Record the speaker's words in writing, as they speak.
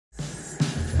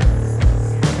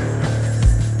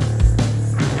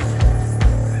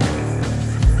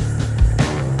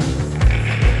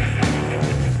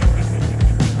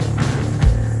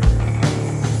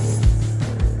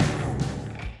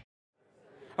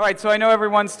All right, so I know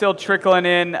everyone's still trickling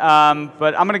in, but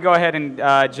I'm going to go ahead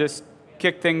and just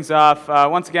kick things off.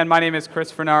 Once again, my name is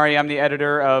Chris Fernari. I'm the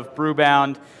editor of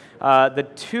Brewbound. The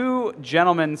two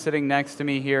gentlemen sitting next to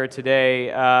me here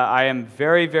today, I am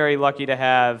very, very lucky to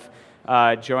have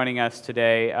joining us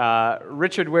today.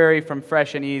 Richard Weary from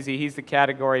Fresh and Easy, he's the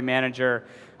category manager,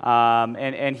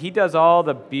 and he does all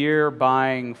the beer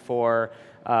buying for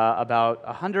about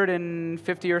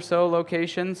 150 or so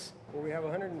locations. Well, we have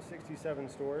 167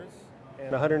 stores,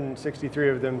 and 163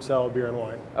 of them sell beer and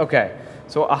wine. Okay,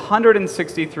 so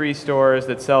 163 stores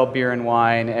that sell beer and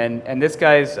wine, and this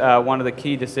guy's one of the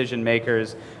key decision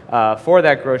makers for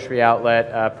that grocery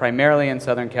outlet, primarily in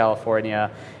Southern California.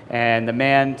 And the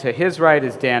man to his right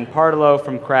is Dan Partolo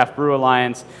from Craft Brew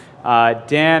Alliance.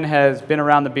 Dan has been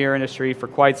around the beer industry for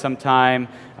quite some time.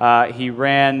 He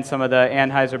ran some of the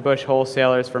Anheuser-Busch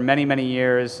wholesalers for many, many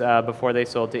years before they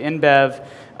sold to InBev.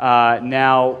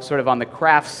 Now sort of on the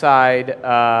craft side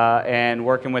and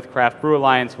working with Craft Brew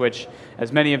Alliance, which,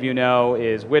 as many of you know,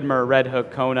 is Widmer, Red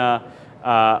Hook, Kona,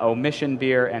 Omission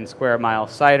Beer, and Square Mile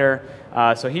Cider.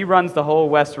 So he runs the whole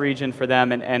West region for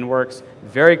them and works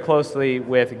very closely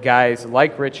with guys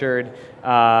like Richard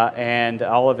and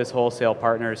all of his wholesale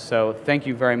partners. So thank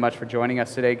you very much for joining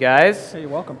us today, guys. Hey, you're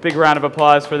welcome. Big round of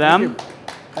applause for them. Thank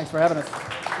you. Thanks for having us.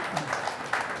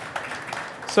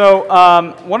 So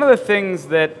one of the things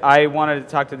that I wanted to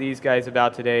talk to these guys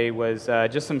about today was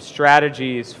just some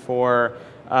strategies for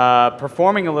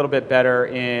performing a little bit better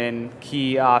in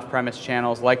key off-premise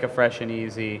channels like a Fresh and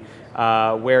Easy,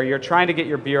 where you're trying to get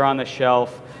your beer on the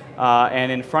shelf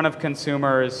and in front of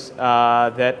consumers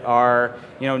that are,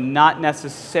 not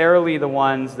necessarily the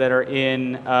ones that are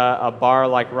in a bar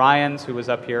like Ryan's, who was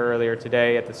up here earlier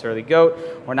today at the Surly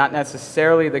Goat, or not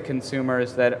necessarily the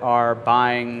consumers that are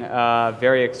buying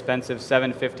very expensive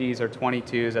 750s or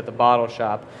 22s at the bottle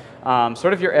shop.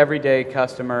 Sort of your everyday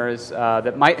customers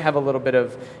that might have a little bit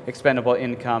of expendable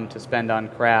income to spend on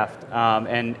craft.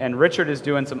 And Richard is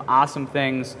doing some awesome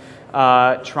things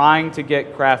trying to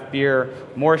get craft beer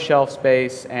more shelf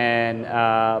space and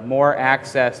more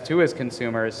access to his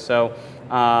consumers. So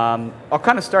I'll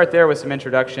kind of start there with some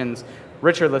introductions.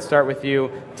 Richard, let's start with you.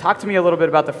 Talk to me a little bit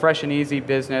about the Fresh and Easy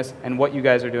business and what you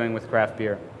guys are doing with craft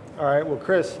beer. All right, well,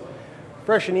 Chris,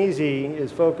 Fresh and Easy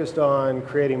is focused on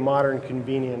creating modern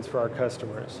convenience for our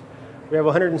customers. We have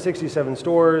 167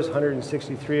 stores,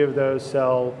 163 of those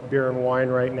sell beer and wine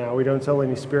right now. We don't sell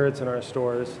any spirits in our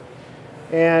stores.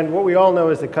 And what we all know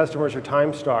is that customers are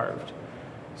time-starved.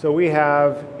 So we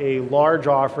have a large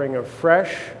offering of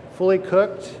fresh, fully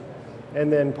cooked,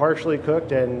 and then partially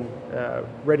cooked and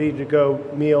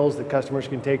ready-to-go meals that customers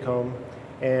can take home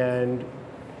and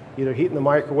either heat in the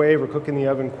microwave or cook in the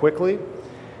oven quickly.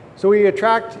 So we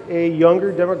attract a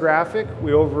younger demographic.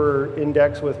 We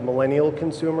over-index with millennial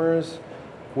consumers,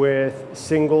 with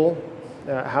single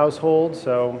households,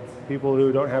 so people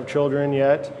who don't have children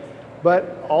yet,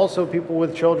 but also people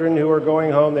with children who are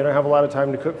going home. They don't have a lot of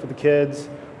time to cook for the kids,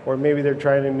 or maybe they're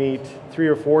trying to meet 3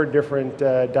 or 4 different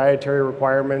dietary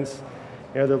requirements.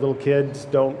 Their little kids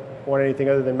don't want anything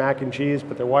other than mac and cheese,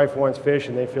 but their wife wants fish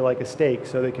and they feel like a steak,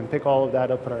 so they can pick all of that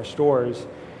up in our stores.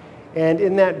 And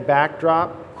in that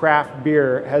backdrop, craft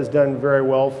beer has done very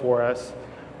well for us.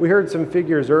 We heard some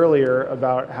figures earlier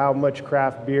about how much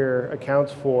craft beer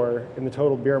accounts for in the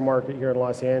total beer market here in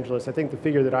Los Angeles. I think the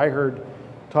figure that I heard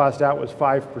tossed out was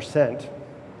 5%.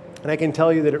 And I can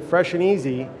tell you that at Fresh and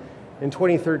Easy, in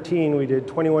 2013, we did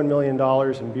 $21 million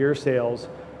in beer sales,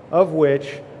 of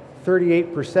which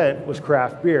 38% was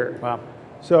craft beer. Wow.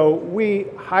 So we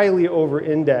highly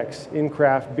over-index in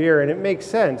craft beer, and it makes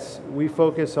sense. We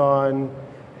focus on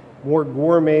more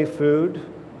gourmet food.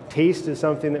 Taste is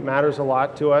something that matters a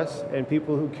lot to us, and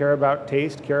people who care about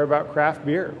taste care about craft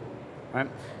beer. Right.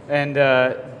 And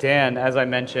Dan, as I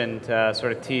mentioned,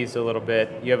 sort of teased a little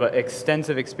bit, you have an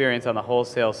extensive experience on the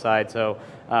wholesale side, so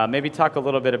maybe talk a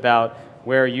little bit about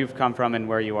where you've come from and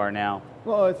where you are now.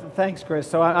 Well, thanks, Chris.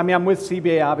 So, I'm with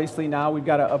CBA, obviously, now. We've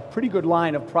got a pretty good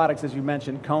line of products, as you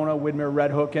mentioned, Kona, Widmer, Red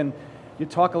Hook, and you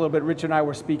talk a little bit, Richard and I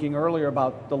were speaking earlier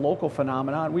about the local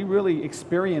phenomenon. We really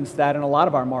experienced that in a lot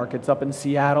of our markets, up in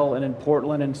Seattle and in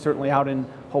Portland and certainly out in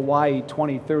Hawaii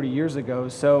 20, 30 years ago.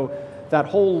 So that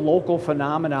whole local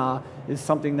phenomena is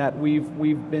something that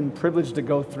we've been privileged to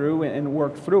go through and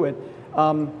work through it.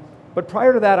 But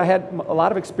prior to that, I had a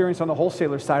lot of experience on the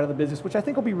wholesaler side of the business, which I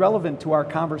think will be relevant to our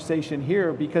conversation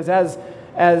here, because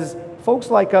as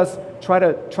folks like us try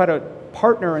to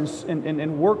partner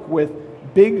and work with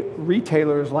big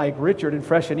retailers like Richard and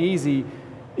Fresh and Easy,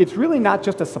 it's really not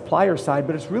just a supplier side,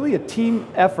 but it's really a team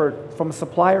effort from a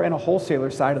supplier and a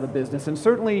wholesaler side of the business. And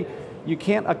certainly, you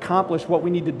can't accomplish what we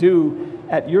need to do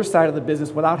at your side of the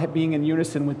business without being in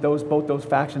unison with both those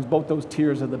factions, both those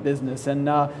tiers of the business. And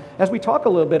as we talk a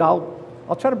little bit,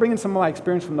 I'll try to bring in some of my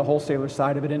experience from the wholesaler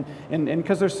side of it, and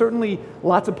because there's certainly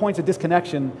lots of points of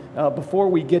disconnection before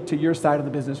we get to your side of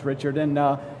the business, Richard. And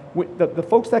the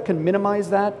folks that can minimize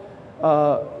that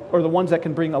are the ones that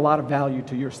can bring a lot of value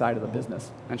to your side of the business.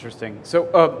 Interesting.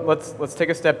 So let's take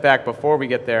a step back before we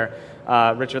get there.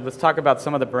 Richard, let's talk about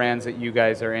some of the brands that you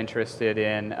guys are interested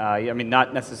in. I mean,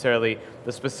 not necessarily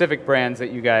the specific brands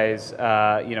that you guys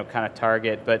kind of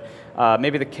target, but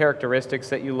maybe the characteristics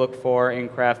that you look for in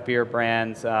craft beer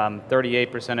brands.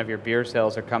 38% of your beer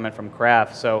sales are coming from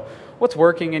craft. So what's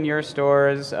working in your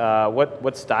stores?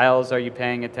 What styles are you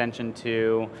paying attention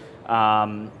to?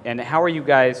 And how are you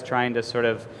guys trying to sort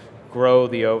of grow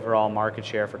the overall market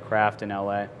share for craft in LA?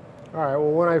 All right,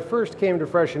 well, when I first came to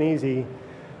Fresh and Easy,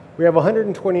 we have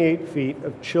 128 feet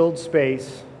of chilled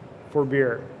space for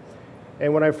beer.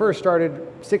 And when I first started,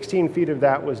 16 feet of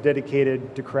that was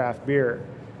dedicated to craft beer.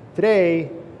 Today,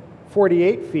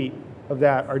 48 feet of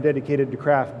that are dedicated to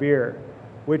craft beer,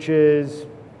 which is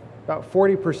about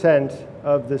 40%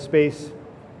 of the space,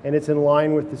 and it's in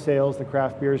line with the sales the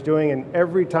craft beer is doing. And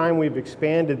every time we've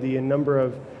expanded the number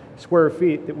of square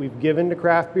feet that we've given to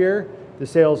craft beer, the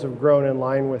sales have grown in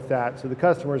line with that. So the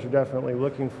customers are definitely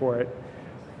looking for it.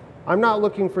 I'm not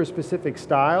looking for a specific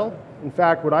style. In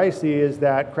fact, what I see is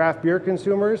that craft beer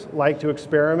consumers like to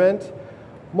experiment.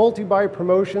 Multi-buy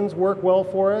promotions work well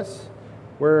for us,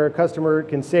 where a customer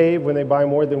can save when they buy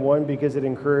more than one because it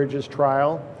encourages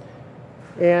trial.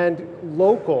 And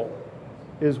local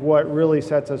is what really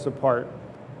sets us apart.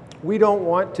 We don't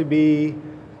want to be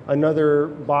another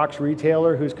box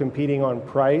retailer who's competing on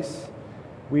price.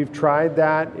 We've tried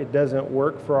that. It doesn't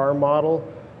work for our model.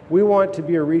 We want to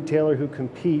be a retailer who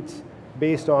competes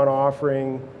based on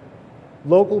offering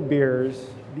local beers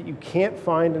that you can't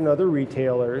find in other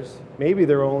retailers. Maybe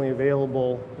they're only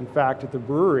available, in fact, at the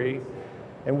brewery,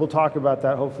 and we'll talk about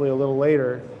that hopefully a little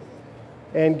later,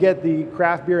 and get the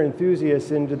craft beer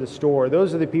enthusiasts into the store.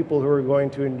 Those are the people who are going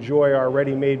to enjoy our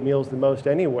ready-made meals the most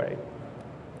anyway.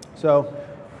 So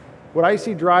what I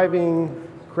see driving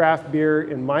craft beer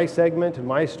in my segment, in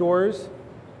my stores,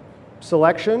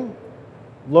 selection,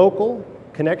 local,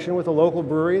 connection with a local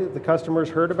brewery that the customers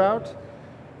heard about,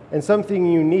 and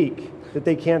something unique that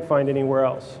they can't find anywhere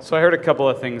else. So I heard a couple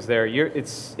of things there. It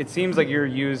seems like you're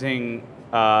using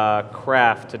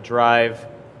craft to drive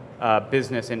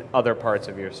business in other parts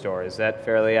of your store. Is that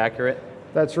fairly accurate?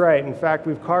 That's right. In fact,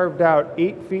 we've carved out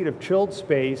 8 feet of chilled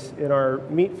space in our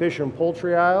meat, fish, and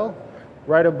poultry aisle,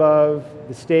 right above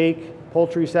the steak,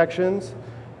 poultry sections,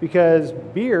 because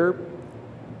beer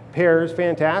pairs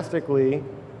fantastically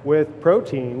with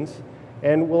proteins,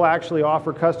 and we'll actually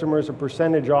offer customers a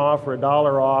percentage off or $1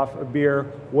 off a beer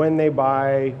when they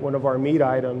buy one of our meat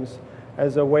items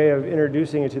as a way of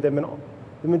introducing it to them. And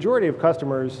the majority of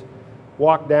customers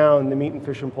walk down the meat and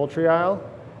fish and poultry aisle,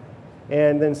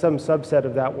 and then some subset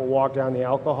of that will walk down the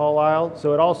alcohol aisle.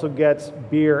 So it also gets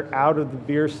beer out of the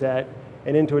beer set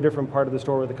and into a different part of the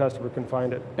store where the customer can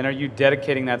find it. And are you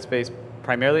dedicating that space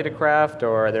primarily to craft,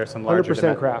 or are there some larger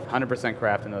 100% craft. 100%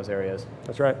 craft in those areas?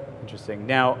 That's right. Interesting.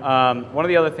 Now, one of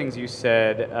the other things you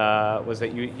said was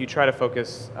that you try to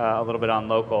focus a little bit on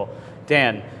local.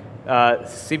 Dan,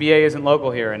 CBA isn't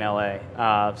local here in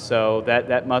LA, so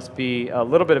that must be a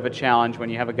little bit of a challenge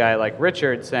when you have a guy like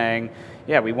Richard saying,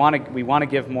 yeah, we want to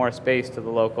give more space to the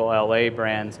local LA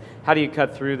brands. How do you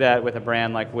cut through that with a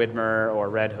brand like Widmer or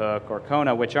Red Hook or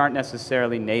Kona, which aren't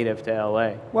necessarily native to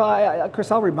LA? Well,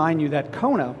 Chris, I'll remind you that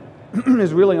Kona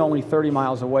is really only 30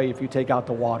 miles away if you take out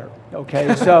the water,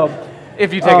 okay? So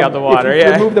if you take out the water, if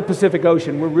you yeah. remove the Pacific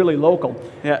Ocean, we're really local.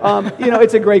 Yeah.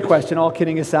 It's a great question, all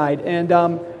kidding aside. And,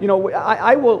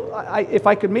 if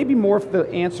I could maybe morph the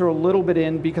answer a little bit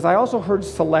in, because I also heard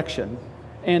selection.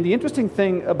 And the interesting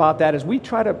thing about that is we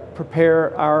try to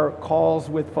prepare our calls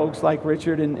with folks like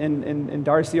Richard and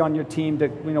Darcy on your team to,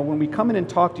 when we come in and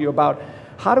talk to you about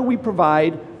how do we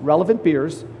provide relevant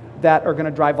beers that are going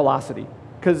to drive velocity.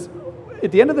 Because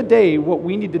at the end of the day, what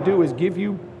we need to do is give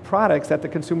you products that the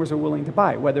consumers are willing to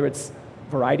buy, whether it's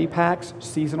variety packs,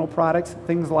 seasonal products,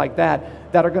 things like that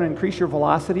are going to increase your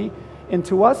velocity. And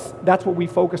to us, that's what we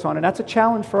focus on, and that's a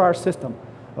challenge for our system.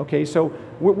 Okay, so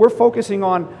we're focusing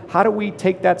on how do we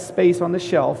take that space on the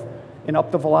shelf and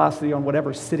up the velocity on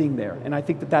whatever's sitting there. And I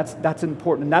think that's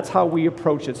important, and that's how we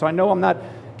approach it. So I know I'm not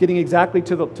getting exactly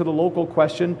to the local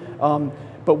question,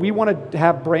 but we want to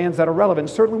have brands that are relevant.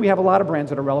 Certainly we have a lot of brands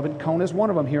that are relevant. Kona is one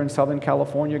of them here in Southern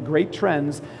California, great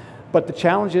trends. But the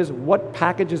challenge is what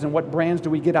packages and what brands do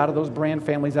we get out of those brand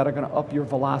families that are going to up your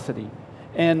velocity?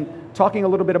 And talking a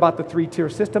little bit about the 3-tier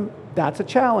system, that's a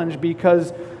challenge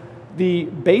because the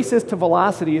basis to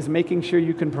velocity is making sure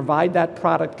you can provide that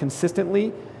product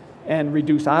consistently and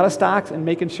reduce out of stocks, and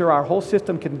making sure our whole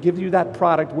system can give you that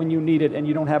product when you need it and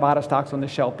you don't have out of stocks on the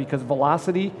shelf, because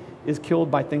velocity is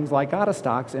killed by things like out of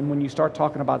stocks. And when you start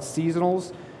talking about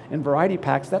seasonals and variety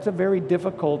packs, that's a very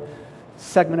difficult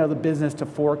segment of the business to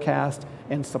forecast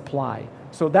and supply.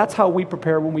 So that's how we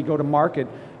prepare when we go to market,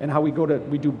 and how we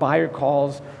do buyer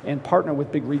calls and partner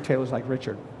with big retailers like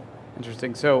Richard.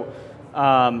 Interesting. So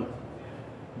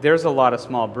there's a lot of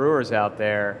small brewers out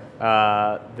there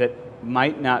that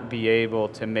might not be able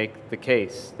to make the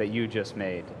case that you just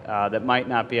made, that might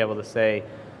not be able to say,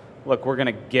 look, we're going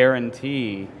to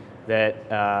guarantee that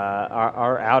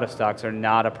our out of stocks are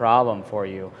not a problem for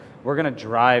you. We're going to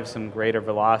drive some greater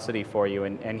velocity for you,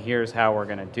 and here's how we're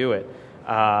going to do it.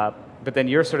 But then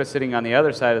you're sort of sitting on the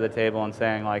other side of the table and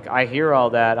saying, like, I hear all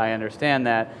that, I understand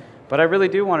that, but I really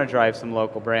do want to drive some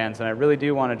local brands, and I really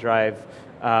do want to drive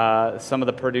some of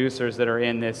the producers that are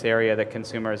in this area that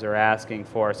consumers are asking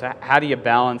for. So how do you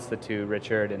balance the two,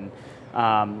 Richard, and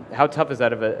how tough is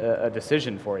that of a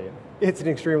decision for you? It's an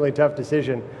extremely tough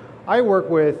decision. I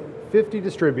work with 50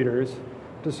 distributors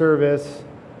to service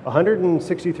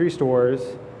 163 stores,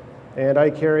 and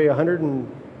I carry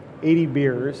 180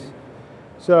 beers.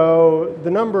 So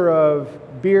the number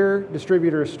of beer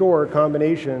distributor store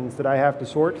combinations that I have to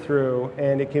sort through,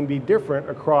 and it can be different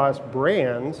across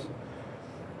brands,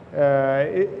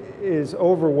 it is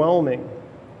overwhelming.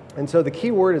 And so the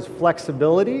key word is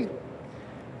flexibility.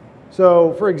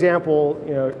 So for example,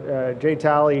 Jay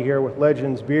Talley here with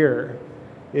Legends Beer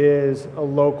is a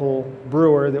local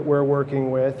brewer that we're working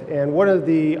with, and one of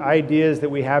the ideas that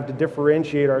we have to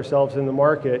differentiate ourselves in the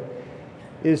market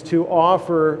is to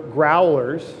offer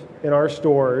growlers in our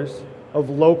stores of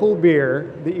local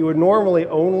beer that you would normally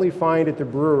only find at the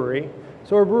brewery.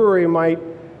 So a brewery might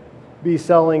be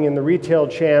selling in the retail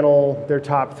channel their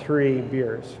top 3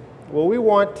 beers. Well, we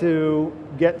want to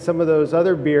get some of those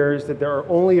other beers that are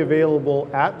only available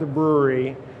at the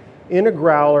brewery in a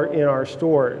growler in our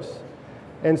stores.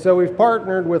 And so we've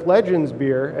partnered with Legends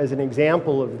Beer as an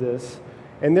example of this,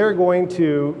 and they're going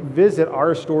to visit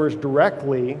our stores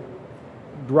directly,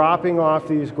 dropping off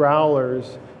these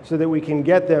growlers so that we can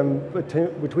get them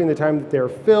between the time that they're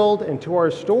filled and to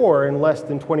our store in less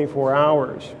than 24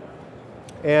 hours.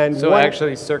 And so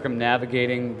actually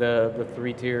circumnavigating the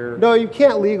 3-tier? No, you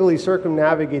can't legally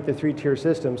circumnavigate the 3-tier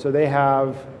system, so they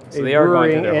have a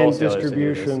brewing and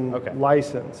distribution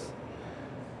license.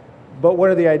 But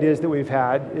one of the ideas that we've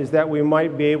had is that we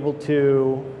might be able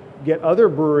to get other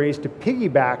breweries to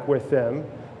piggyback with them.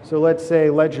 So let's say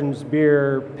Legends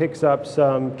Beer picks up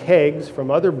some kegs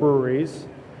from other breweries,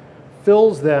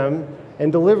 fills them,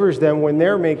 and delivers them when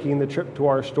they're making the trip to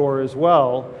our store as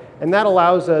well. And that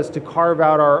allows us to carve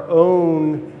out our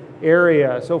own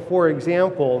area. So for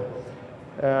example,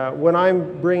 when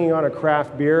I'm bringing on a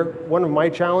craft beer, one of my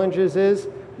challenges is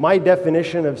my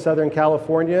definition of Southern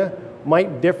California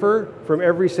might differ from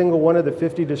every single one of the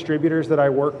 50 distributors that I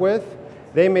work with.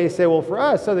 They may say, well, for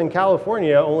us, Southern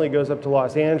California only goes up to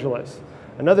Los Angeles.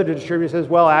 Another distributor says,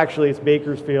 well, actually, it's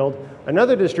Bakersfield.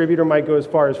 Another distributor might go as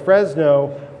far as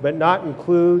Fresno, but not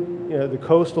include the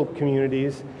coastal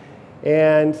communities.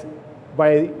 And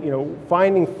by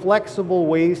finding flexible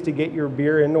ways to get your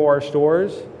beer into our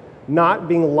stores, not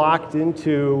being locked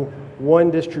into one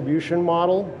distribution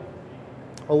model,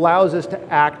 allows us to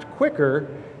act quicker.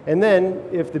 And then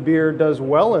if the beer does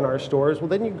well in our stores, well,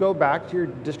 then you go back to your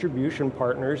distribution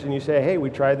partners and you say, hey, we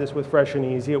tried this with Fresh and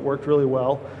Easy, it worked really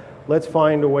well. Let's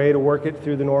find a way to work it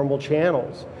through the normal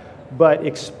channels. But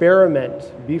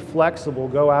experiment, be flexible,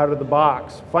 go out of the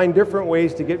box. Find different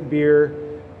ways to get beer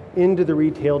into the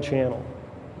retail channel.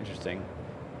 Interesting.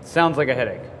 Sounds like a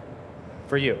headache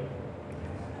for you.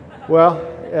 Well,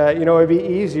 it'd be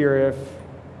easier if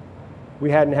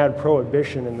we hadn't had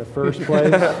prohibition in the first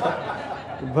place.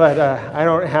 But I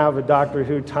don't have a Doctor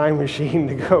Who time machine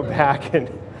to go back and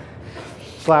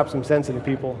slap some sense into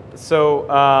people. So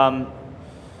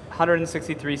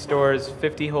 163 stores,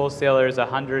 50 wholesalers,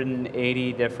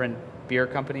 180 different beer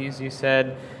companies, you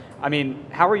said. I mean,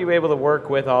 how are you able to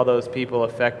work with all those people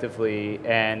effectively,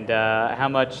 and how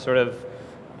much sort of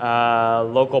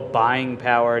local buying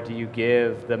power do you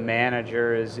give the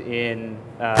managers in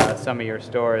some of your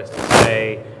stores to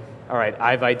say, all right,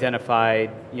 I've identified,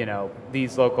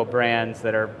 these local brands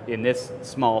that are in this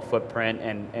small footprint,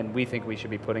 and we think we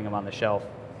should be putting them on the shelf?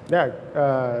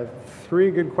 Yeah,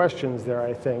 3 good questions there,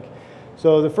 I think.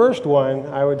 So the first one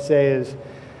I would say is,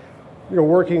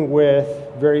 Working with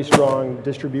very strong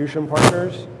distribution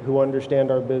partners who understand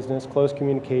our business, close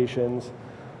communications.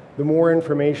 The more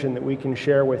information that we can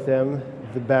share with them,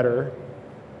 the better.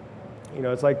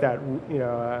 It's like that,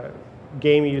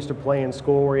 game you used to play in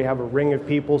school where you have a ring of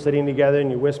people sitting together and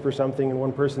you whisper something in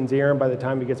one person's ear, and by the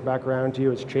time he gets back around to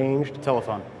you, it's changed.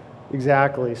 Telephone.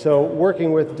 Exactly. So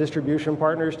working with distribution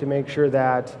partners to make sure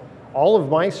that all of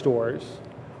my stores,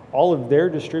 all of their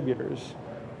distributors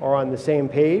are on the same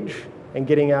page and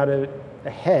getting out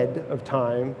ahead of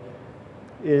time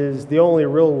is the only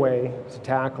real way to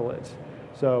tackle it.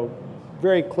 So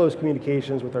very close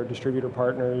communications with our distributor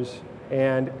partners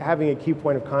and having a key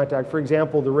point of contact. For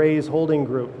example, the Rays Holding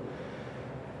Group.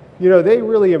 They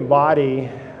really embody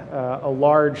a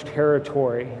large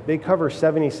territory. They cover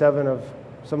 77 of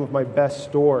some of my best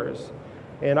stores.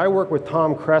 And I work with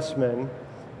Tom Cressman,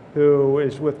 who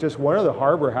is with just one of the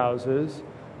harbor houses,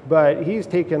 but he's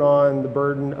taken on the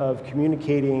burden of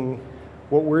communicating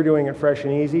what we're doing at Fresh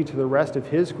and Easy to the rest of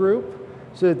his group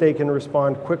so that they can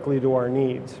respond quickly to our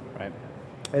needs. Right.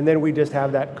 And then we just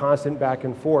have that constant back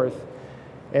and forth.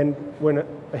 And when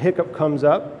a hiccup comes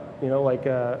up, like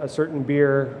a certain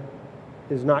beer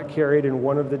is not carried in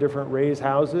one of the different Rays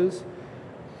houses,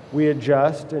 we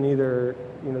adjust, and either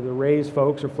the Rays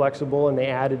folks are flexible and they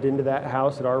add it into that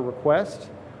house at our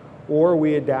request, or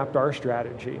we adapt our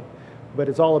strategy. But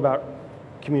it's all about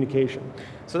communication.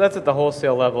 So that's at the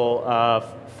wholesale level.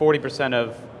 40%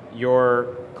 of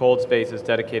your cold space is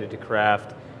dedicated to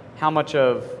craft. How much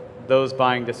of those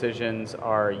buying decisions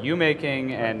are you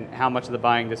making, and how much of the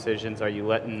buying decisions are you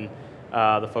letting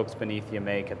the folks beneath you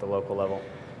make at the local level?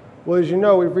 Well, as you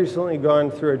know, we've recently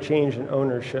gone through a change in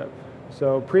ownership.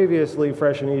 So previously,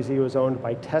 Fresh and Easy was owned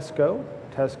by Tesco.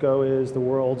 Tesco is the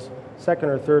world's second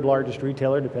or third largest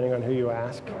retailer, depending on who you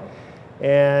ask.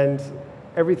 And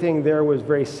everything there was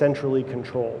very centrally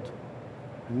controlled.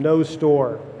 No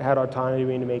store had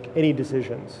autonomy to make any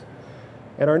decisions.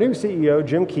 And our new CEO,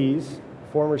 Jim Keyes,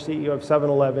 former CEO of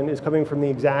 7-Eleven, is coming from the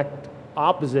exact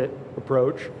opposite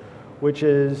approach, which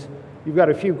is you've got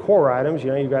a few core items.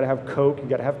 You've got to have Coke, you've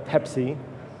got to have Pepsi,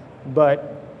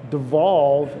 but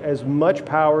devolve as much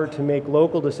power to make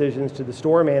local decisions to the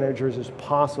store managers as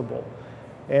possible.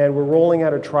 And we're rolling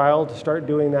out a trial to start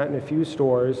doing that in a few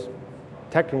stores,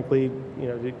 technically,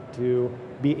 to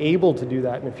be able to do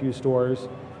that in a few stores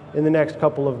in the next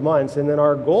couple of months. And then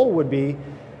our goal would be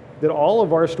that all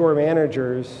of our store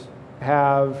managers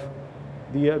have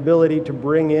the ability to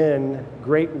bring in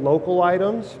great local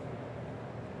items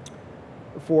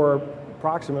for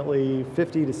approximately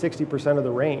 50 to 60% of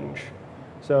the range.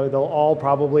 So they'll all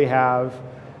probably have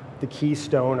the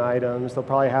Keystone items, they'll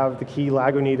probably have the key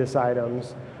Lagunitas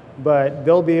items, but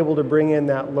they'll be able to bring in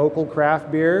that local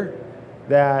craft beer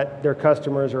that their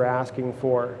customers are asking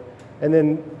for. And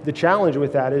then the challenge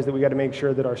with that is that we got to make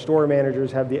sure that our store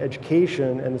managers have the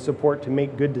education and the support to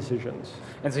make good decisions.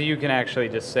 And so you can actually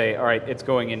just say, all right, it's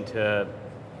going into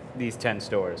these 10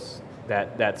 stores,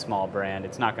 that small brand.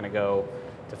 It's not going to go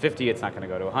to 50, it's not going to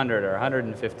go to 100 or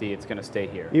 150, it's going to stay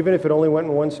here. Even if it only went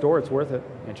in one store, it's worth it.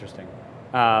 Interesting.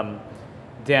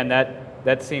 Dan,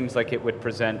 that seems like it would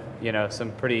present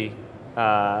some pretty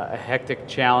hectic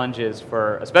challenges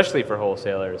especially for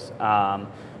wholesalers,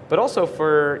 but also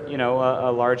for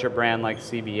a larger brand like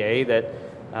CBA that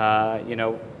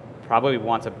probably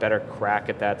wants a better crack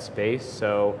at that space.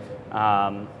 So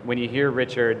when you hear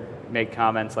Richard make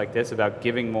comments like this about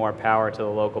giving more power to the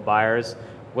local buyers,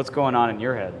 what's going on in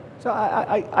your head? So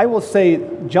I will say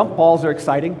jump balls are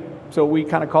exciting. So we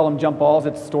kind of call them jump balls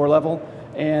at store level.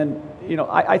 And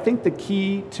I think the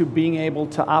key to being able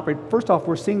to operate, first off,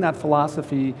 we're seeing that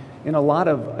philosophy in a lot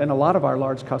of our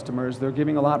large customers. They're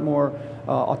giving a lot more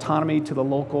autonomy to the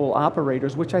local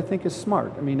operators, which I think is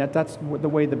smart. I mean, that's the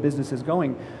way the business is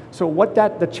going. So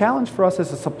the challenge for us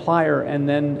as a supplier, and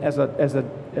then as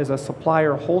a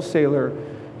supplier wholesaler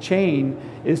chain,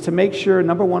 is to make sure,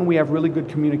 number one, we have really good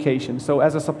communication. So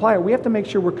as a supplier, we have to make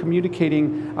sure we're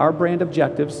communicating our brand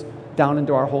objectives down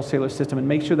into our wholesaler system and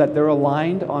make sure that they're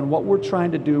aligned on what we're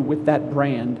trying to do with that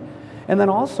brand. And then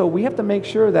also, we have to make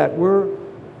sure that we're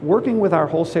working with our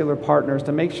wholesaler partners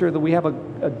to make sure that we have a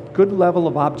good level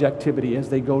of objectivity as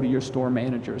they go to your store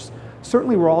managers.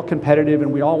 Certainly we're all competitive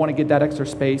and we all want to get that extra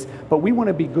space, but we want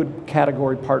to be good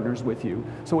category partners with you.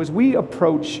 So as we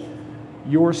approach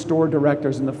your store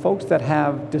directors and the folks that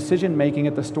have decision making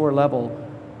at the store level,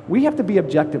 we have to be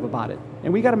objective about it.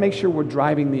 And we got to make sure we're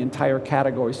driving the entire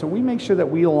category. So we make sure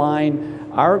that we align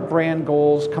our brand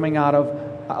goals coming out of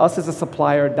us as a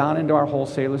supplier down into our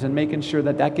wholesalers and making sure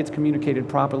that that gets communicated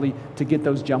properly to get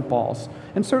those jump balls.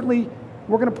 And certainly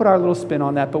we're going to put our little spin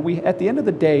on that, but at the end of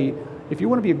the day, if you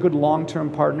want to be a good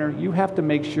long-term partner, you have to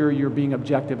make sure you're being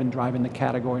objective and driving the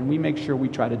category, and we make sure we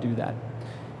try to do that.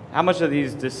 How much of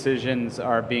these decisions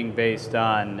are being based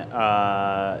on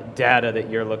data that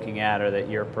you're looking at or that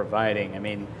you're providing? I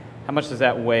mean, how much does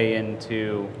that weigh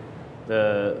into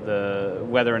the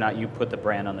whether or not you put the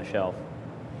brand on the shelf?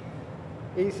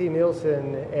 AC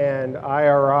Nielsen and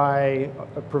IRI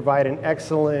provide an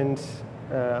excellent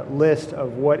list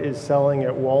of what is selling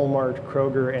at Walmart,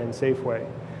 Kroger, and Safeway.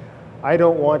 I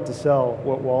don't want to sell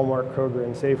what Walmart, Kroger,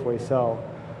 and Safeway sell.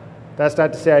 That's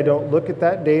not to say I don't look at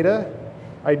that data.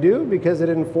 I do, because it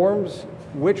informs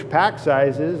which pack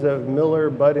sizes of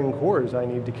Miller, Bud, and Coors I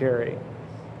need to carry.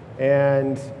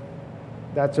 And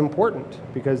that's important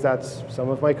because that's some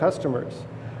of my customers.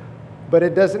 But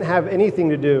it doesn't have anything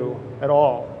to do at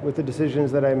all with the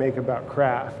decisions that I make about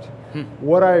craft.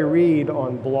 What I read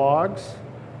on blogs,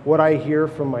 what I hear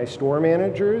from my store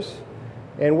managers,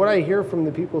 and what I hear from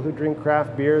the people who drink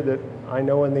craft beer that I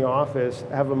know in the office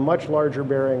have a much larger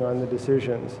bearing on the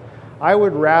decisions. I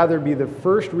would rather be the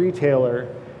first retailer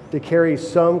to carry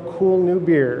some cool new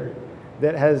beer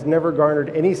that has never garnered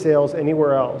any sales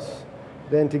anywhere else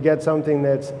than to get something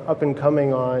that's up and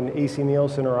coming on AC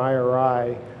Nielsen or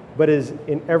IRI, but is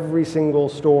in every single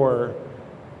store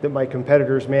that my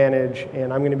competitors manage,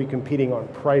 and I'm going to be competing on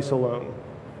price alone.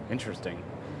 Interesting.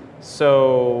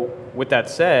 So with that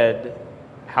said,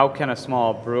 how can a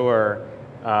small brewer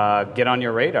get on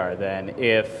your radar then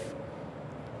if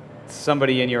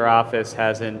somebody in your office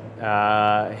hasn't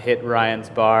hit Ryan's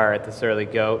bar at the Surly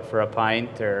Goat for a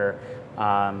pint, or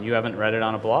you haven't read it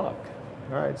on a blog?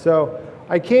 All right, so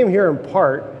I came here in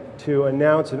part to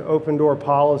announce an open door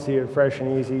policy at Fresh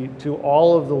and Easy to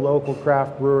all of the local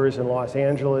craft brewers in Los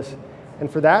Angeles,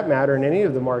 and for that matter, in any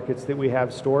of the markets that we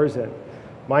have stores in.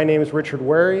 My name is Richard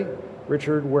Wary,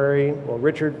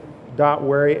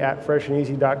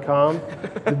 richard.wary@freshandeasy.com.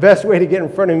 The best way to get in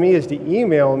front of me is to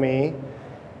email me,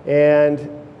 and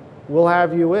we'll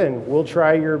have you in. We'll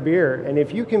try your beer. And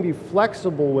if you can be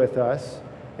flexible with us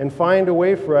and find a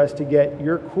way for us to get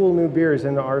your cool new beers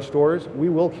into our stores, we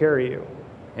will carry you.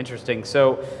 Interesting.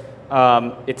 So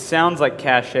it sounds like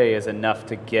cachet is enough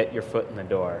to get your foot in the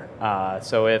door.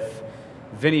 So if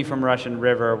Vinny from Russian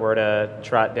River were to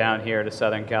trot down here to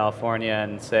Southern California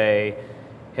and say,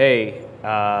 hey,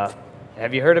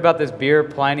 have you heard about this beer,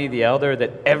 Pliny the Elder,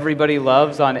 that everybody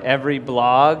loves on every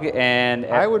blog? And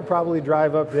I would probably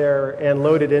drive up there and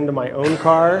load it into my own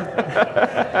car.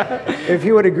 If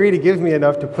he would agree to give me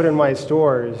enough to put in my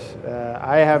stores.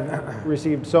 I have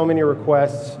received so many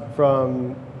requests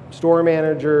from store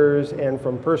managers and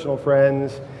from personal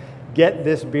friends, get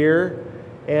this beer.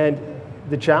 And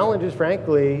the challenge is,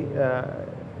 frankly,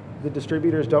 the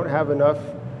distributors don't have enough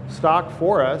stock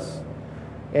for us,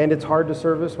 and it's hard to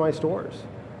service my stores.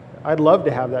 I'd love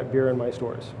to have that beer in my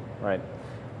stores. Right.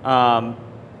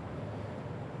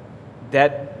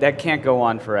 That can't go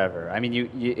on forever. I mean,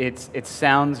 it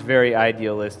sounds very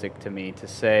idealistic to me to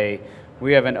say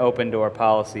we have an open door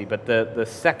policy, but the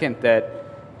second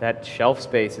that shelf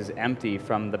space is empty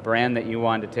from the brand that you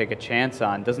wanted to take a chance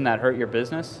on, doesn't that hurt your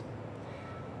business?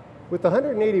 With the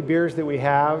 180 beers that we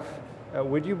have,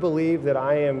 would you believe that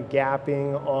I am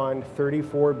gapping on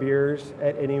 34 beers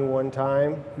at any one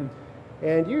time?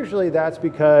 And usually that's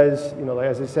because,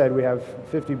 as I said, we have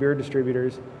 50 beer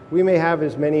distributors. We may have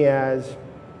as many as,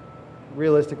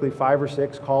 realistically, 5 or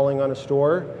 6 calling on a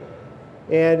store.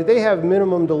 And they have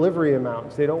minimum delivery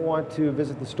amounts. They don't want to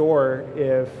visit the store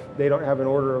if they don't have an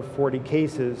order of 40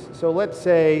 cases. So let's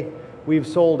say we've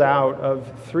sold out of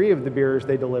 3 of the beers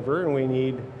they deliver, and we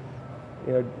need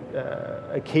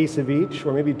a case of each,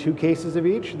 or maybe 2 cases of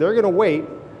each. They're going to wait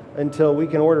until we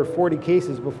can order 40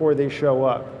 cases before they show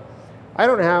up. I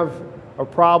don't have a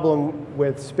problem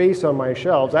with space on my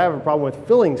shelves. I have a problem with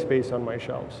filling space on my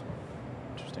shelves.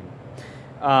 Interesting.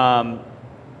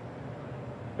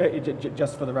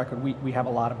 Just for the record, we have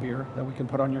a lot of beer that we can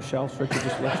put on your shelves, Richard,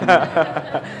 just to let you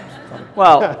know.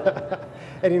 Well,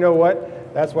 and you know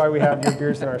what? That's why we have your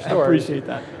beers in our stores. I appreciate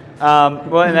that.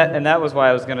 Well, and that was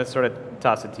why I was going to sort of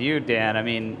toss it to you, Dan. I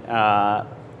mean,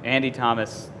 Andy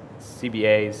Thomas,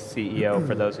 CBA's CEO,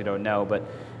 for those who don't know, but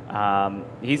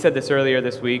he said this earlier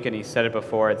this week, and he said it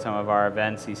before at some of our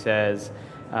events. He says,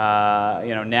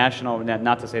 national,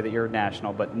 not to say that you're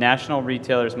national, but national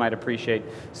retailers might appreciate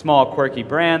small, quirky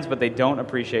brands, but they don't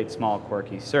appreciate small,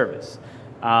 quirky service.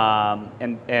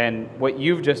 And what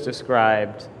you've just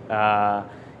described,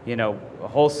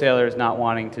 wholesalers not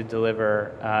wanting to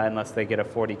deliver unless they get a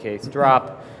 40-case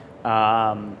drop,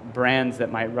 brands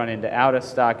that might run into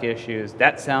out-of-stock issues,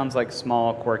 that sounds like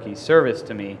small, quirky service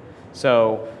to me.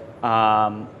 So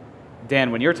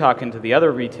Dan, when you're talking to the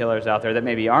other retailers out there that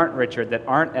maybe aren't Richard, that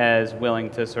aren't as willing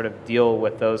to sort of deal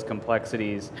with those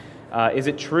complexities, is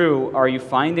it true, are you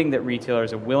finding that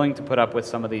retailers are willing to put up with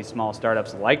some of these small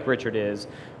startups like Richard is,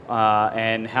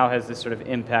 and how has this sort of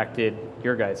impacted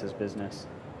your guys' business?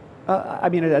 I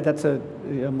mean, that's a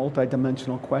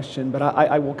multi-dimensional question, but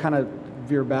I will kind of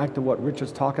veer back to what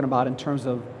Richard's talking about in terms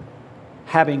of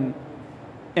having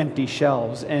empty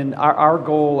shelves. And our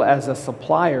goal as a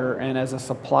supplier and as a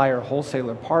supplier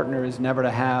wholesaler partner is never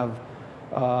to have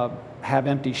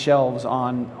empty shelves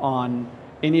on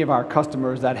any of our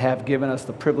customers that have given us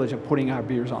the privilege of putting our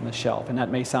beers on the shelf. And that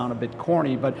may sound a bit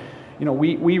corny, but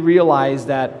we realize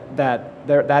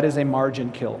that is a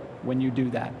margin kill when you do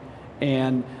that.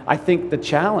 And I think the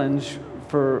challenge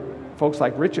for folks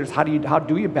like Richard is how do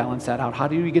you balance that out? How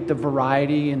do you get the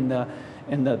variety and the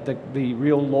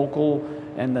real local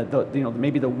and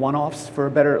maybe the one-offs, for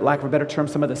lack of a better term,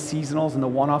 some of the seasonals and the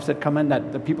one-offs that come in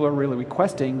that the people are really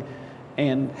requesting,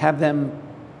 and have them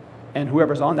and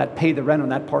whoever's on that pay the rent on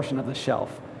that portion of the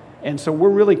shelf. And so we're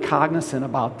really cognizant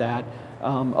about that,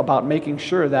 about making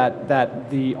sure that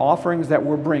the offerings that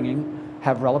we're bringing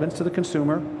have relevance to the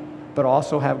consumer, but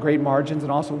also have great margins,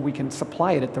 and also we can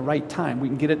supply it at the right time. We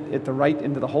can get it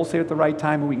into the wholesaler at the right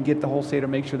time, and we can get the wholesaler to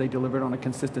make sure they deliver it on a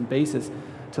consistent basis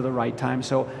to the right time.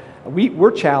 So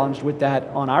we're challenged with that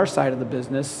on our side of the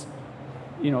business.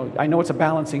 I know it's a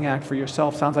balancing act for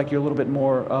yourself. Sounds like you're a little bit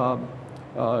more,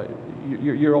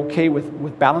 you're okay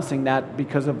with balancing that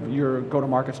because of your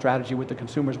go-to-market strategy with the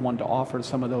consumers, wanting to offer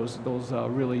some of those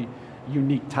really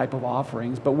unique type of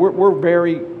offerings. But we're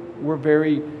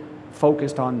very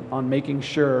focused on making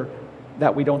sure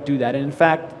that we don't do that. And in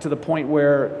fact, to the point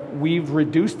where we've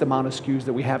reduced the amount of SKUs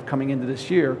that we have coming into this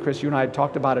year. Chris, you and I had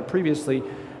talked about it previously.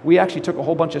 We actually took a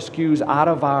whole bunch of SKUs out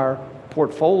of our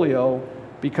portfolio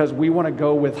because we want to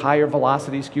go with higher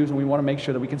velocity SKUs, and we want to make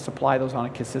sure that we can supply those on a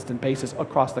consistent basis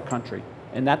across the country.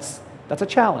 And that's a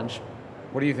challenge.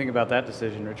 What do you think about that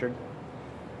decision, Richard?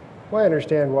 Well, I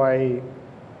understand why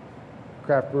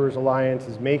Craft Brewers Alliance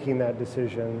is making that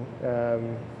decision.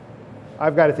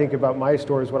 I've got to think about my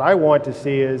stores. What I want to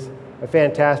see is a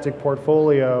fantastic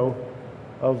portfolio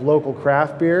of local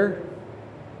craft beer.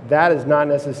 That is not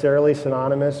necessarily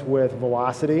synonymous with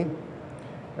velocity.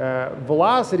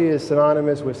 Velocity is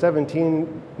synonymous with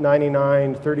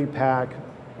 $17.99 30-pack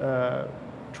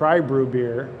tri-brew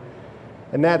beer,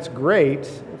 and that's great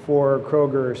for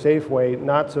Kroger or Safeway,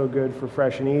 not so good for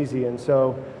Fresh and Easy. And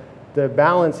so the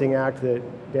balancing act that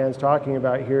Dan's talking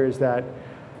about here is that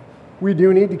we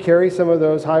do need to carry some of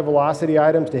those high velocity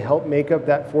items to help make up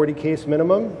that 40 case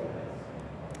minimum.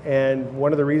 And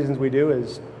one of the reasons we do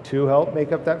is to help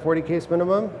make up that 40 case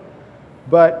minimum.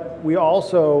 But we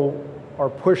also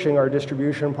are pushing our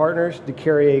distribution partners to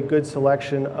carry a good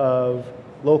selection of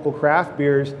local craft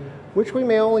beers, which we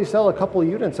may only sell a couple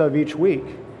units of each week.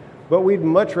 But we'd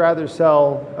much rather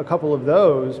sell a couple of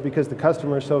those because the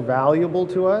customer is so valuable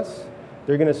to us.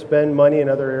 They're going to spend money in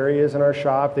other areas in our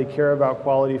shop. They care about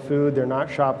quality food. They're not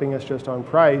shopping us just on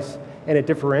price, and it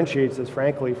differentiates us,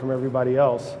 frankly, from everybody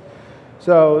else.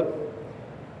 So,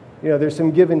 there's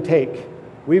some give and take.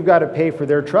 We've got to pay for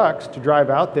their trucks to drive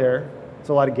out there. It's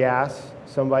a lot of gas.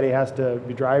 Somebody has to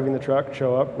be driving the truck,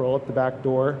 show up, roll up the back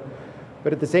door.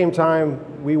 But at the same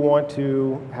time, we want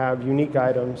to have unique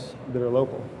items that are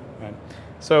local. Right.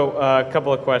 So a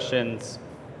couple of questions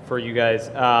for you guys.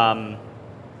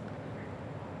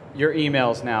 Your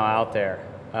email's now out there.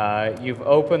 You've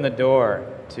opened the door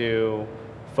to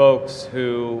folks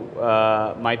who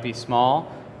might be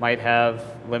small, might have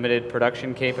limited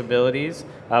production capabilities,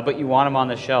 but you want them on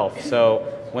the shelf.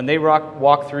 So when they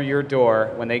walk through your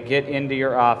door, when they get into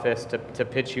your office to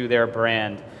pitch you their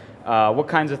brand, what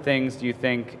kinds of things do you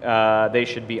think they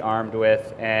should be armed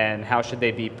with, and how should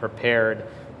they be prepared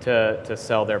to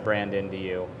sell their brand into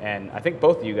you? And I think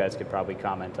both of you guys could probably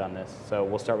comment on this. So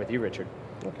we'll start with you, Richard.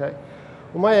 Okay.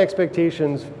 Well, my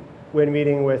expectations when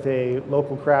meeting with a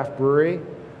local craft brewery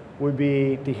would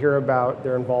be to hear about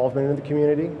their involvement in the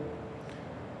community,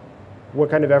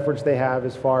 what kind of efforts they have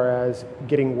as far as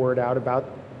getting word out about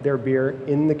their beer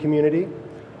in the community.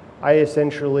 I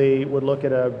essentially would look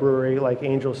at a brewery like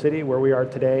Angel City, where we are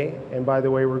today, and by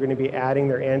the way, we're going to be adding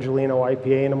their Angelino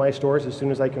IPA into my stores as soon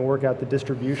as I can work out the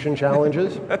distribution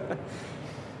challenges.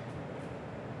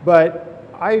 But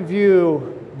I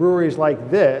view breweries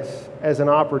like this as an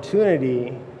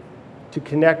opportunity to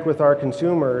connect with our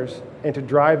consumers and to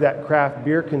drive that craft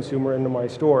beer consumer into my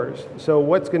stores. So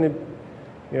what's going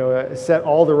to set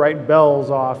all the right bells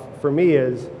off for me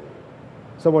is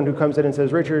someone who comes in and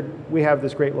says, Richard, we have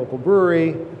this great local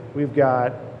brewery. We've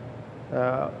got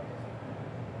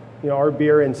our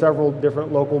beer in several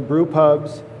different local brew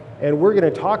pubs, and we're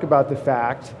going to talk about the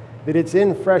fact that it's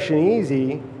in Fresh and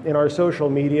Easy in our social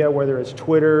media, whether it's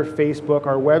Twitter, Facebook,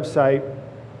 our website,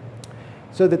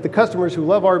 so that the customers who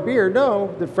love our beer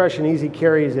know that Fresh and Easy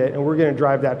carries it, and we're going to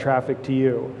drive that traffic to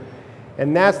you.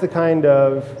 And that's the kind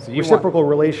of reciprocal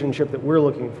relationship that we're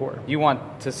looking for. You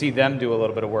want to see them do a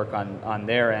little bit of work on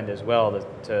their end as well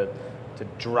to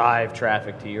drive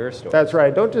traffic to your store. That's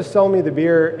right. Don't just sell me the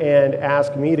beer and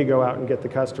ask me to go out and get the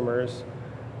customers.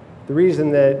 The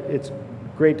reason that it's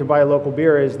great to buy local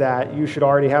beer is that you should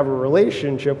already have a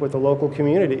relationship with the local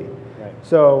community. Right.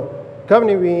 So come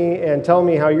to me and tell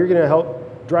me how you're going to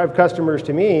help drive customers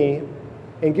to me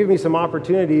and give me some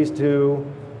opportunities to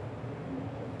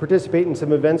participate in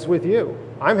some events with you.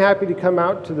 I'm happy to come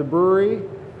out to the brewery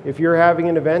if you're having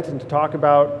an event and to talk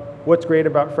about what's great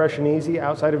about Fresh and Easy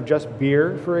outside of just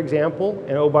beer, for example.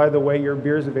 And oh, by the way, your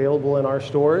beer's available in our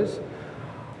stores.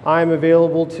 I'm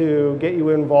available to get you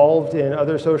involved in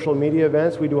other social media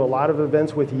events. We do a lot of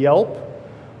events with Yelp.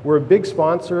 We're a big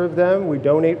sponsor of them. We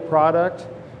donate product.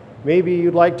 Maybe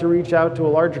you'd like to reach out to a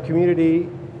larger community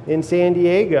in San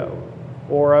Diego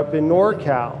or up in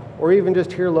NorCal or even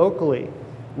just here locally.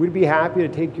 We'd be happy to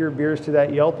take your beers to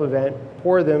that Yelp event,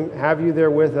 pour them, have you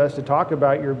there with us to talk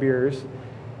about your beers,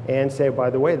 and say, by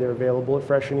the way, they're available at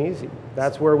Fresh and Easy.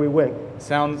 That's where we win.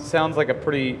 Sounds like a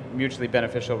pretty mutually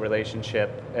beneficial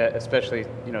relationship, especially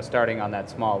starting on that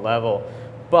small level.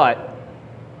 But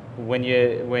when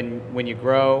you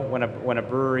grow, when a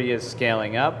brewery is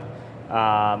scaling up,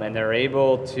 and they're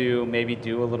able to maybe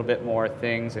do a little bit more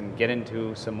things and get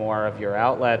into some more of your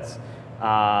outlets,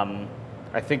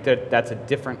 I think that's a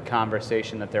different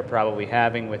conversation that they're probably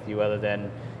having with you, other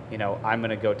than, I'm going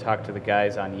to go talk to the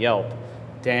guys on Yelp.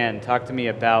 Dan, talk to me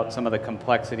about some of the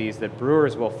complexities that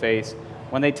brewers will face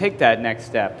when they take that next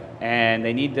step and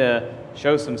they need to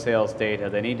show some sales data.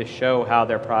 They need to show how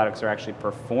their products are actually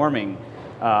performing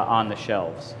on the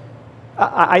shelves.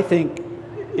 I think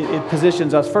it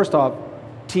positions us, first off,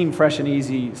 Team Fresh and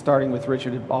Easy, starting with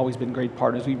Richard, have always been great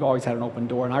partners. We've always had an open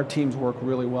door, and our teams work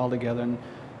really well together. And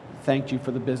thanked you for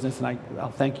the business, and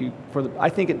I'll thank you for the. I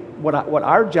think what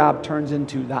our job turns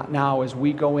into that now as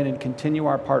we go in and continue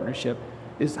our partnership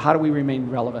is how do we remain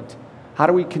relevant? How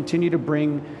do we continue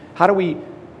to how do we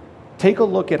take a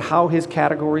look at how his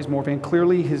category is morphing?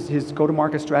 Clearly his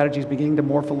go-to-market strategy is beginning to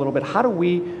morph a little bit. How do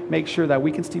we make sure that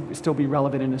we can still be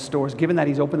relevant in his stores, given that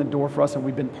he's opened the door for us and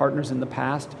we've been partners in the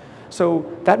past?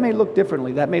 So that may look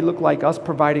differently. That may look like us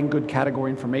providing good category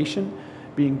information,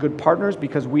 being good partners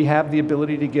because we have the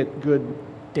ability to get good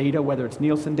data, whether it's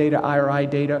Nielsen data, IRI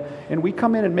data, and we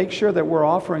come in and make sure that we're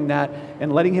offering that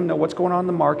and letting him know what's going on in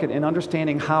the market and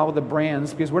understanding how the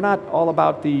brands, because we're not all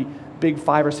about the big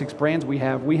 5 or 6 brands we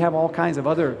have all kinds of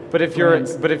other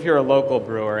brands. But if you're a local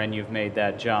brewer and you've made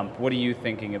that jump, what are you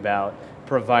thinking about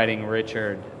providing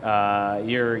Richard,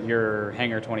 your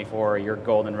Hangar 24, your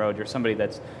Golden Road, you're somebody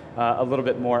that's a little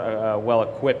bit more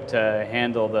well-equipped to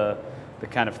handle the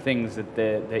kind of things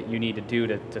that you need to do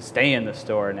to stay in the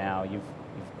store now. You've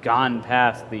gone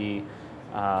past the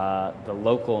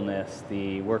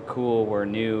localness, we're cool, we're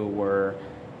new, we're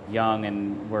young,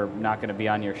 and we're not going to be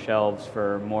on your shelves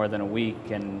for more than a week.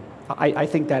 And I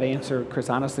think that answer, Chris,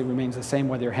 honestly remains the same,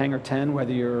 whether you're Hangar 10,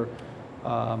 whether you're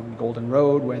Golden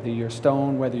Road, whether you're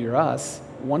Stone, whether you're us.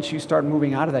 Once you start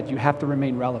moving out of that, you have to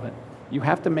remain relevant. You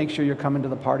have to make sure you're coming to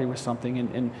the party with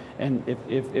something. And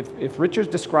if Richard's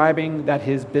describing that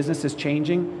his business is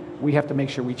changing, we have to make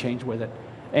sure we change with it.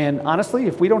 And honestly,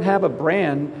 if we don't have a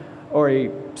brand or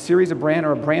a series of brand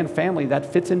or a brand family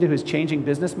that fits into his changing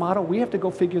business model, we have to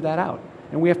go figure that out.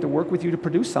 And we have to work with you to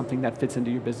produce something that fits into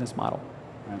your business model.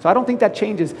 So I don't think that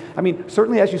changes. I mean,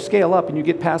 certainly as you scale up and you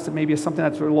get past it, maybe something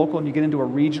that's very local and you get into a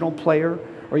regional player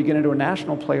or you get into a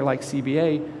national player like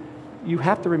CBA, you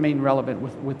have to remain relevant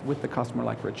with the customer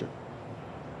like Richard.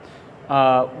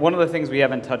 One of the things we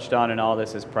haven't touched on in all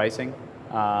this is pricing.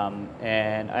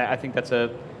 And I think that's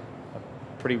a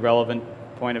pretty relevant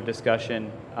point of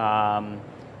discussion.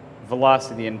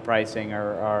 Velocity and pricing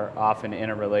are often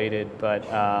interrelated, but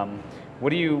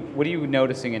what are you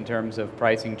noticing in terms of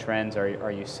pricing trends?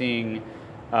 Are you seeing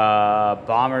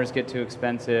bombers get too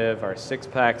expensive? Are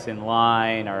 6-packs in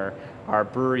line? Are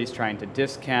breweries trying to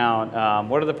discount?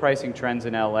 What are the pricing trends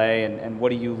in LA, and what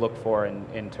do you look for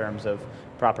in terms of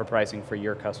proper pricing for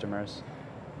your customers?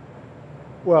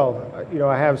 Well,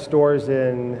 I have stores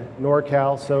in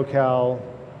NorCal, SoCal,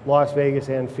 Las Vegas,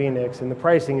 and Phoenix, and the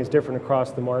pricing is different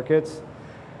across the markets.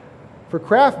 For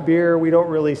craft beer, we don't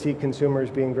really see consumers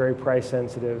being very price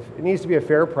sensitive. It needs to be a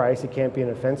fair price. It can't be an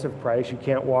offensive price. You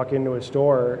can't walk into a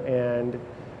store and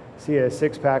see a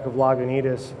 6-pack of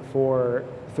Lagunitas for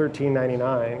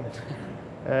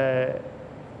 $13.99.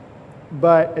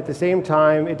 But at the same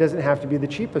time, it doesn't have to be the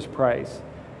cheapest price.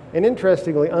 And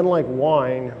interestingly, unlike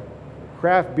wine,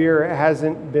 craft beer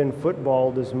hasn't been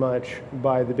footballed as much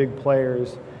by the big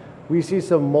players. We see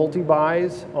some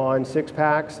multi-buys on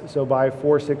 6-packs, so buy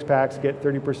 4 6-packs, get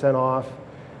 30% off.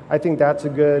 I think that's a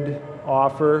good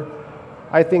offer.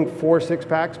 I think 4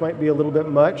 6-packs might be a little bit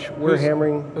much.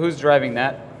 Who's driving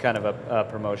that kind of a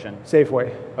promotion?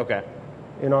 Safeway. Okay.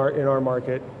 In our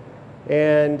market.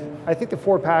 And I think the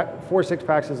 4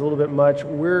 6-packs is a little bit much.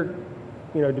 We're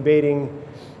debating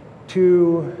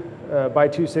buy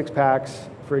 2 6-packs,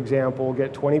 for example,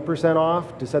 get 20%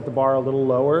 off to set the bar a little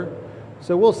lower.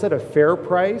 So we'll set a fair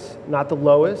price, not the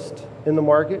lowest in the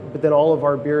market, but then all of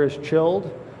our beer is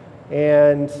chilled,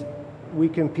 and we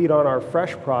compete on our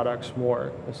fresh products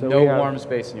more. So no warm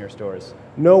space in your stores.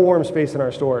 No warm space in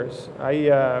our stores.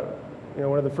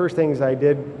 One of the first things I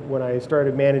did when I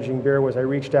started managing beer was I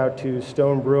reached out to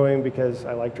Stone Brewing because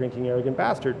I like drinking Arrogant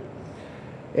Bastard.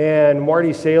 And Marty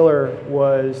Saylor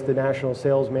was the national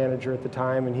sales manager at the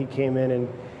time, and he came in and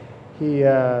he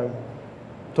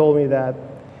told me that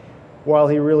while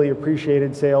he really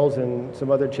appreciated sales and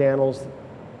some other channels,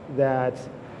 that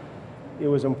it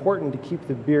was important to keep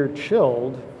the beer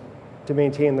chilled to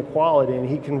maintain the quality, and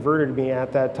he converted me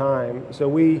at that time. So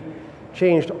we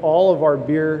changed all of our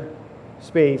beer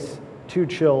space to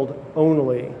chilled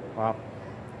only. Wow.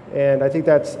 And I think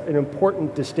that's an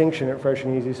important distinction at Fresh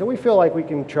and Easy. So we feel like we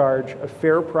can charge a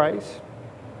fair price,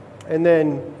 and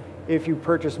then if you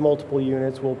purchase multiple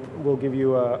units, we'll give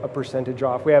you a percentage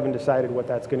off. We haven't decided what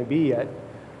that's going to be yet,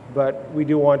 but we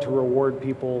do want to reward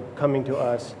people coming to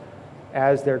us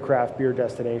as their craft beer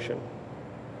destination.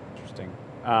 Interesting.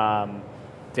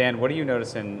 Dan, what are you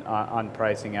noticing on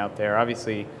pricing out there?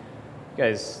 Obviously, you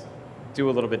guys do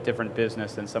a little bit different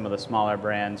business than some of the smaller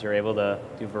brands. You're able to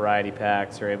do variety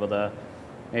packs. You're able to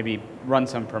maybe run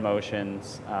some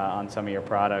promotions on some of your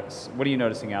products. What are you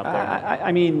noticing out there?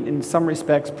 I mean, in some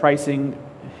respects, pricing,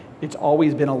 it's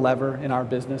always been a lever in our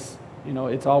business.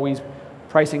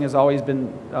 Pricing has always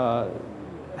been,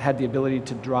 had the ability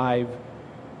to drive,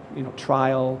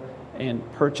 trial and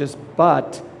purchase,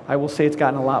 but I will say it's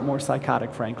gotten a lot more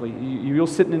psychotic, frankly. You'll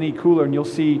sit in an e-cooler and you'll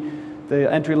see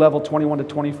the entry-level 21 to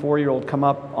 24-year-old come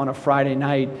up on a Friday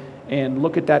night and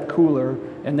look at that cooler,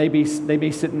 and they be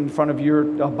sitting in front of your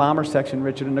bomber section,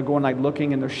 Richard, and they're going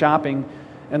looking and they're shopping,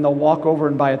 and they'll walk over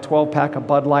and buy a 12-pack of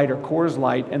Bud Light or Coors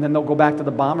Light, and then they'll go back to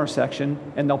the bomber section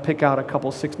and they'll pick out a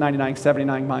couple $6.99,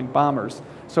 $79 bombers.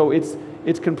 So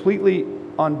it's completely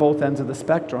on both ends of the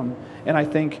spectrum, and I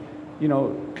think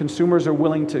consumers are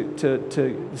willing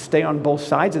to stay on both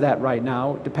sides of that right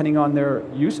now, depending on their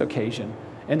use occasion.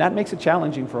 And that makes it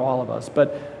challenging for all of us.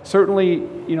 But certainly,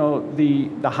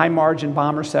 the high margin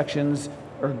bomber sections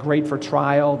are great for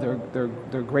trial.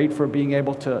 They're great for being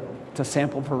able to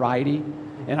sample variety,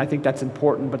 and I think that's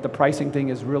important. But the pricing thing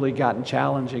has really gotten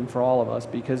challenging for all of us,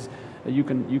 because you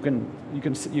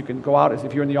can go out,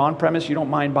 if you're in the on-premise, you don't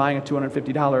mind buying a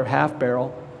 $250 half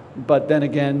barrel, but then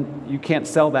again, you can't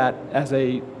sell that as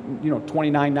a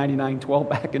 $29.99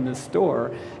 12-pack in the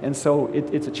store, and so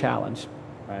it's a challenge.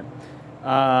 Right.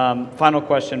 Final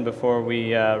question before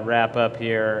we wrap up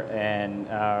here, and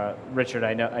Richard,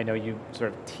 I know you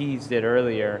sort of teased it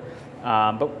earlier,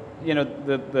 but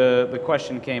the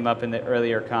question came up in the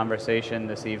earlier conversation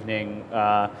this evening.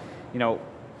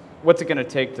 What's it going to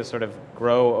take to sort of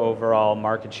grow overall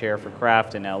market share for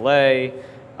craft in LA?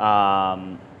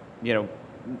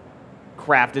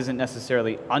 Craft isn't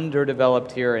necessarily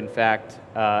underdeveloped here. In fact,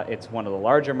 it's one of the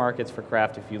larger markets for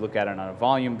craft if you look at it on a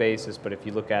volume basis, but if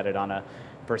you look at it on a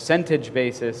percentage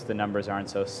basis, the numbers aren't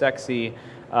so sexy.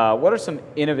 What are some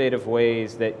innovative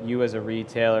ways that you as a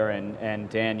retailer and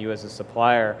Dan, you as a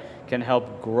supplier, can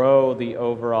help grow the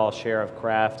overall share of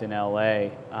craft in LA?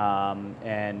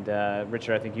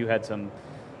 Richard, I think you had some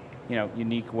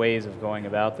unique ways of going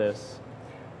about this.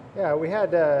 Yeah, we've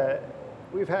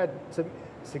had some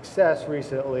success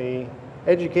recently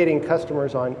educating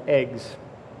customers on eggs.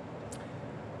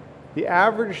 The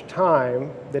average time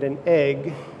that an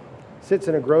egg sits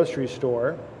in a grocery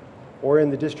store or in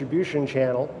the distribution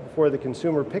channel before the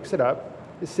consumer picks it up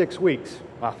is 6 weeks.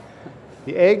 Wow.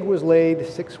 The egg was laid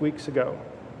 6 weeks ago.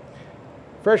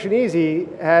 Fresh and Easy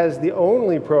has the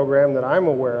only program that I'm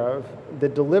aware of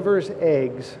that delivers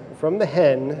eggs from the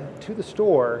hen to the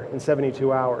store in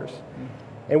 72 hours.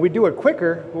 And we do it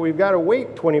quicker, but we've got to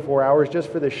wait 24 hours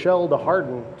just for the shell to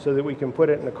harden so that we can put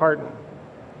it in a carton.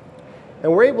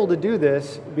 And we're able to do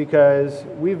this because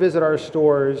we visit our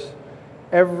stores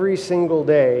every single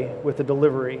day with a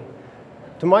delivery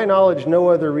To my knowledge, no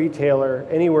other retailer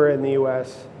anywhere in the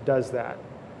US does that.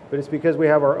 But it's because we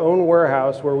have our own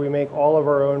warehouse where we make all of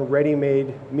our own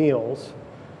ready-made meals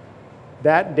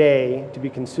that day to be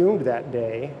consumed that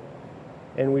day,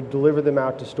 and we deliver them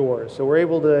out to stores. So we're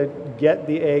able to get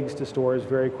the eggs to stores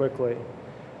very quickly.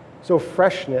 So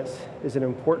freshness is an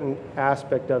important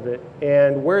aspect of it.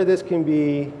 And where this can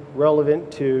be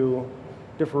relevant to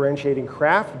differentiating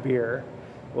craft beer,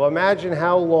 well, imagine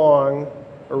how long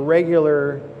a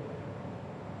regular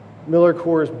Miller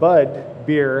Coors Bud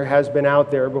beer has been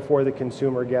out there before the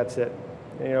consumer gets it.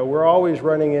 You know, we're always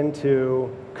running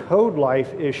into code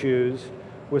life issues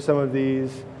with some of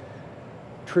these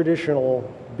traditional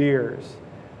beers.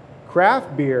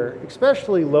 Craft beer,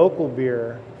 especially local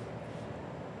beer,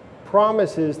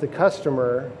 promises the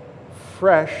customer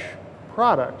fresh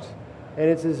product. And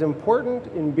it's as important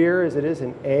in beer as it is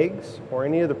in eggs or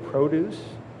any of the produce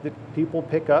that people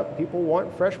pick up. People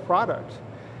want fresh product.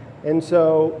 And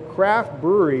so craft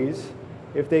breweries,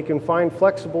 if they can find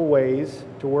flexible ways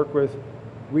to work with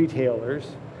retailers,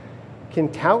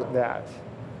 can tout that.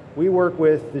 We work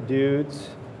with the dudes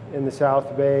in the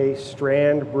South Bay,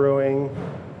 Strand Brewing.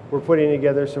 We're putting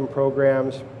together some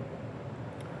programs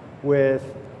with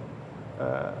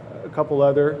a couple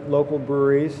other local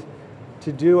breweries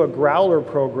to do a growler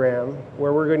program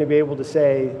where we're going to be able to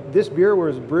say, this beer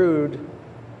was brewed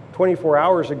 24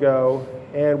 hours ago,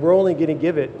 and we're only going to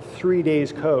give it 3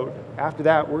 days code. After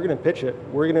that, we're going to pitch it.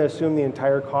 We're going to assume the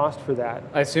entire cost for that.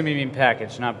 I assume you mean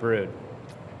packaged, not brewed.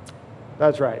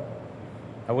 That's right.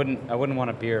 I wouldn't want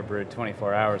a beer brewed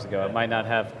 24 hours ago. It might not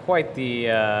have quite the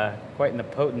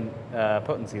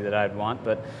potency that I'd want,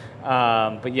 but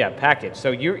yeah, packaged.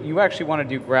 So you actually want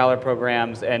to do growler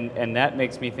programs, and that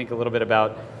makes me think a little bit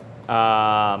about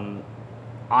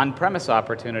on-premise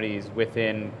opportunities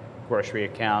within grocery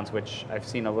accounts, which I've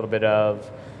seen a little bit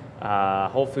of.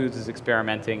 Whole Foods is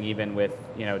experimenting even with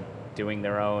doing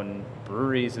their own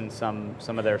breweries in some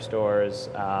of their stores.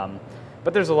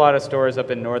 But there's a lot of stores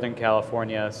up in Northern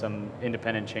California, some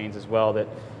independent chains as well that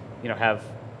have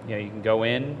you can go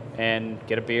in and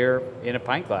get a beer in a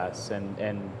pint glass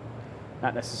and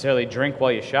not necessarily drink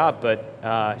while you shop,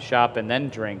 but shop and then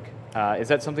drink. Is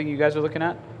that something you guys are looking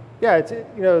at? Yeah, it's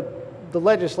the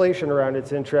legislation around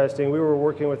it's interesting. We were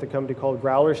working with a company called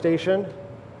Growler Station,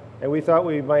 and we thought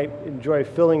we might enjoy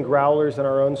filling growlers in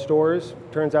our own stores.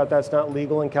 Turns out that's not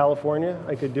legal in California.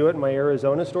 I could do it in my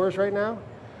Arizona stores right now.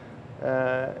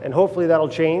 And hopefully that'll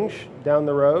change down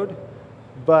the road.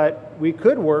 But we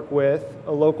could work with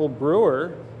a local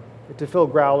brewer to fill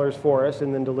growlers for us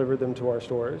and then deliver them to our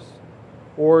stores.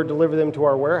 Or deliver them to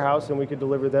our warehouse and we could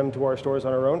deliver them to our stores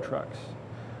on our own trucks.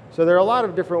 So there are a lot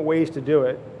of different ways to do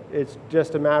it. It's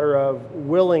just a matter of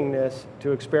willingness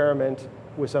to experiment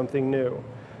with something new.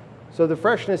 So the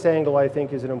freshness angle, I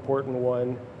think, is an important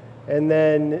one. And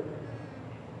then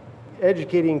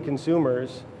educating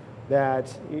consumers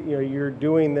that you're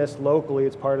doing this locally,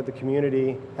 it's part of the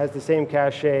community, has the same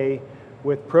cachet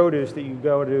with produce that you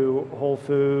go to Whole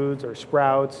Foods or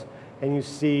Sprouts and you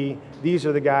see these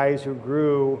are the guys who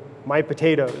grew my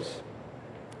potatoes.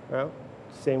 Well,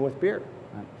 same with beer.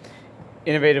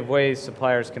 Innovative ways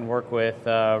suppliers can work with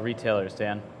retailers,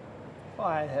 Dan. Well,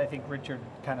 I think Richard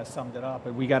kind of summed it up.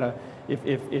 We gotta,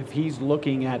 if he's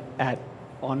looking at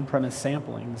on-premise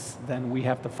samplings, then we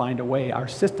have to find a way. Our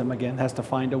system, again, has to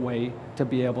find a way to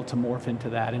be able to morph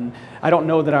into that. And I don't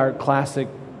know that our classic,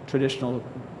 traditional,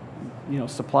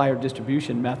 supplier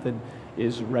distribution method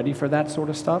is ready for that sort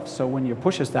of stuff. So when you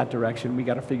push us that direction, we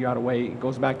got to figure out a way. It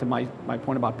goes back to my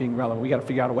point about being relevant. We got to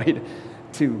figure out a way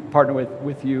to partner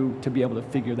with you to be able to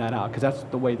figure that out, because that's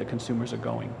the way the consumers are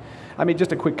going. I mean,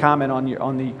 just a quick comment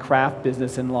on the craft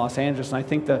business in Los Angeles, and I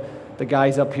think the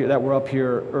guys up here that were up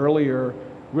here earlier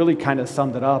really kind of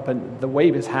summed it up, and the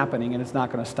wave is happening and it's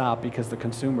not going to stop because the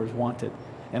consumers want it.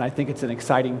 And I think it's an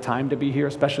exciting time to be here,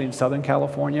 especially in Southern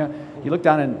California. You look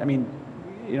down and, I mean,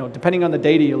 depending on the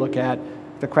data you look at,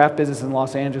 the craft business in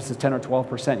Los Angeles is 10 or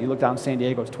 12%. You look down in San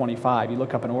Diego, it's 25. You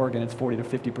look up in Oregon, it's 40 to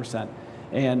 50%.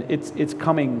 And it's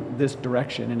coming this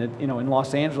direction. And in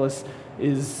Los Angeles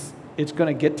it's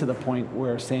going to get to the point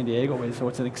where San Diego is. So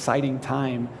it's an exciting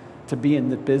time to be in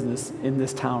the business in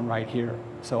this town right here.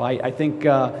 So I think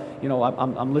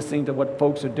I'm listening to what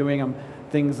folks are doing.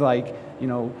 Things like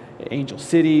Angel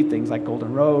City, things like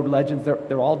Golden Road, Legends.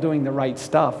 They're all doing the right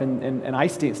stuff, and I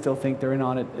still think they're in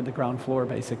on it at the ground floor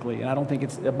basically. And I don't think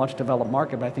it's a much developed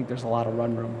market, but I think there's a lot of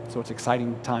run room. So it's an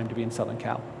exciting time to be in Southern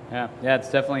Cal. Yeah, it's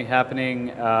definitely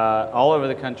happening all over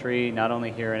the country, not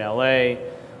only here in LA.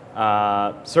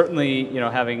 Certainly,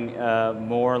 having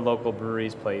more local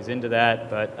breweries plays into that,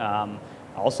 but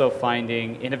also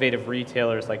finding innovative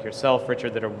retailers like yourself,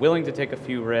 Richard, that are willing to take a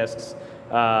few risks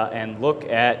and look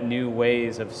at new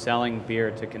ways of selling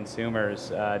beer to consumers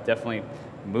definitely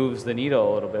moves the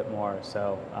needle a little bit more.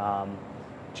 So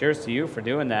cheers to you for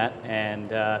doing that, and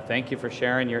thank you for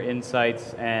sharing your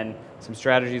insights and some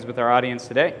strategies with our audience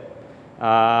today.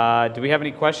 Do we have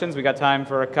any questions? We got time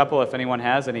for a couple if anyone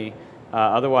has any.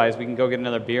 Otherwise, we can go get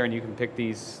another beer and you can pick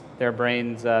these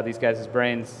guys'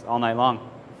 brains all night long.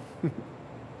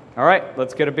 All right,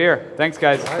 let's get a beer. Thanks,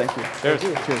 guys. Thank you. Cheers.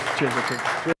 Cheers. Cheers.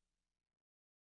 Cheers.